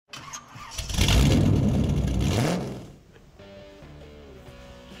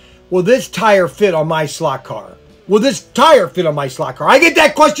will this tire fit on my slot car? Will this tire fit on my slot car? I get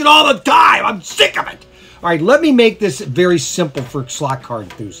that question all the time. I'm sick of it. All right, let me make this very simple for slot car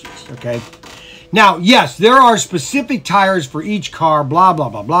enthusiasts, okay? Now, yes, there are specific tires for each car, blah, blah,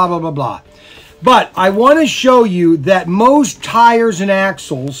 blah, blah, blah, blah, blah. But I want to show you that most tires and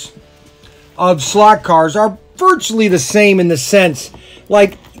axles of slot cars are virtually the same in the sense,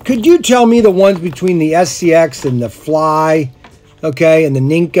 like, could you tell me the ones between the SCX and the Fly, okay, and the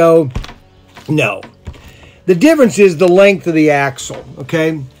Ninko? No. The difference is the length of the axle,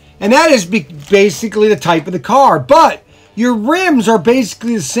 okay? And that is basically the type of the car. But your rims are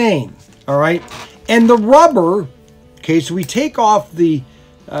basically the same, all right? And the rubber, okay, so we take off the,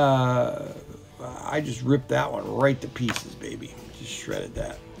 I just ripped that one right to pieces, baby. Just shredded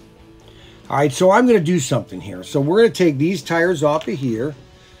that. All right, so I'm going to do something here. So we're going to take these tires off of here,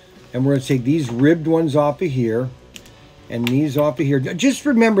 and we're going to take these ribbed ones off of here, and these off of here. Just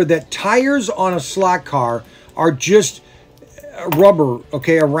remember that tires on a slot car are just rubber,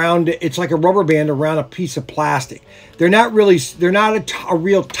 okay, around, it's like a rubber band around a piece of plastic. They're not really, they're not a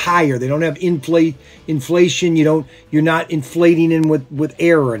real tire. They don't have inflation. You're not inflating in with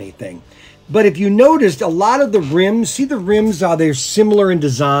air or anything. But if you noticed, a lot of the rims, see the rims, they're similar in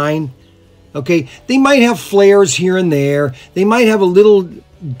design. Okay, they might have flares here and there. They might have a little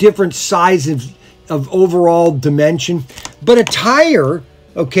different size of overall dimension. But a tire,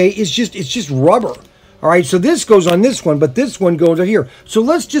 okay, it's just rubber. All right, so this goes on this one, but this one goes on here. So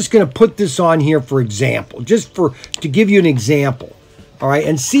let's just going to put this on here for example, to give you an example. All right,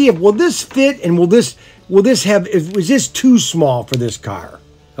 and see if will this fit and will this have, is this too small for this car?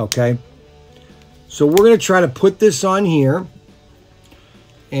 Okay, so we're going to try to put this on here.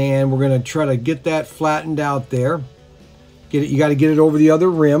 And we're going to try to get that flattened out there. Get it. You got to get it over the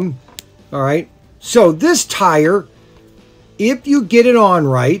other rim. All right. So this tire, if you get it on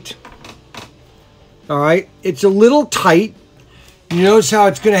right, all right, it's a little tight. You notice how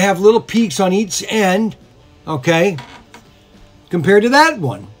it's going to have little peaks on each end, okay, compared to that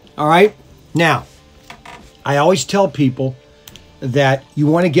one. All right. Now, I always tell people that you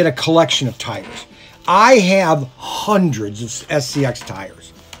want to get a collection of tires. I have hundreds of SCX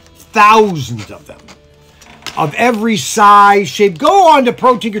tires. Thousands of them, of every size, shape. Go on to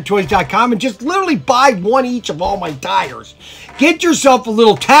ProTinkerToys.com and just literally buy one each of all my tires. Get yourself a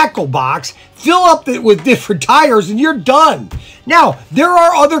little tackle box, fill up it with different tires, and you're done. Now, there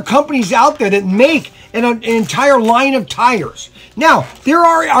are other companies out there that make an entire line of tires. Now, there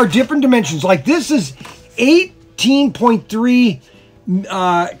are different dimensions. Like this is 18.3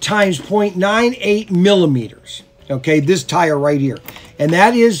 times 0.98 millimeters. Okay, this tire right here. And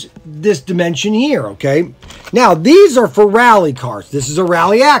that is this dimension here, okay? Now, these are for rally cars. This is a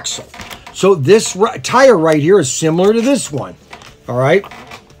rally axle. So this tire right here is similar to this one, all right?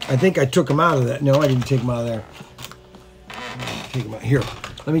 I think I took them out of that. No, I didn't take them out of there. Take them out. Here,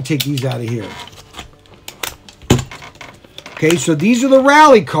 let me take these out of here. Okay, so these are the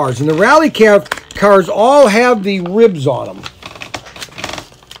rally cars. And the rally cars all have the ribs on them.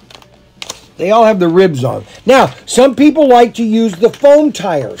 They all have the ribs on. Now, some people like to use the foam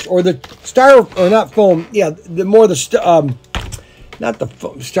tires or the or not foam. Yeah, not the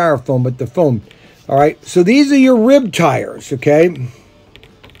styrofoam, but the foam. All right. So these are your rib tires. Okay.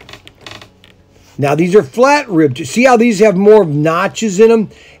 Now these are flat ribbed. See how these have more notches in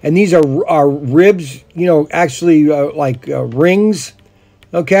them, and these are ribs. You know, actually like rings.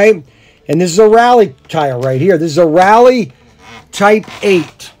 Okay. And this is a rally tire right here. This is a rally Type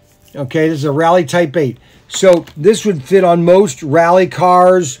 8. Okay, this is a Rally Type 8. So this would fit on most rally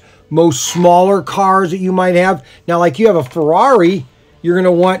cars, most smaller cars that you might have. Now, like you have a Ferrari, you're going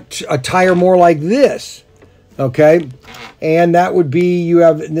to want a tire more like this. Okay, and that would be, you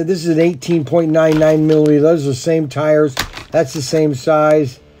have, this is an 18.99 millimeter. Those are the same tires. That's the same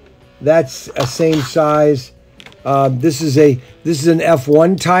size. That's a same size. This is an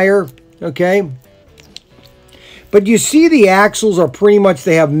F1 tire. Okay. But you see the axles are pretty much,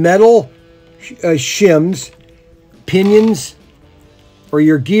 they have metal shims, pinions, or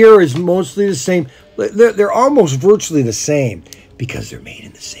your gear is mostly the same. They're almost virtually the same because they're made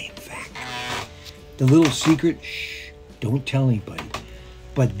in the same factory. The little secret, shh, don't tell anybody.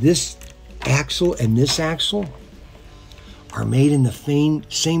 But this axle and this axle are made in the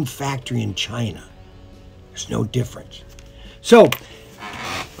same factory in China. There's no difference. So,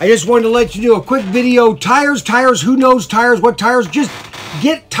 I just wanted to let you do a quick video. Tires, who knows tires, what tires? Just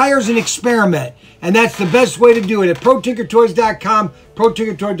get tires and experiment. And that's the best way to do it at ProTinkerToys.com,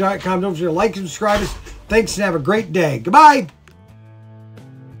 ProTinkerToys.com. Don't forget to like and subscribe us. Thanks and have a great day. Goodbye.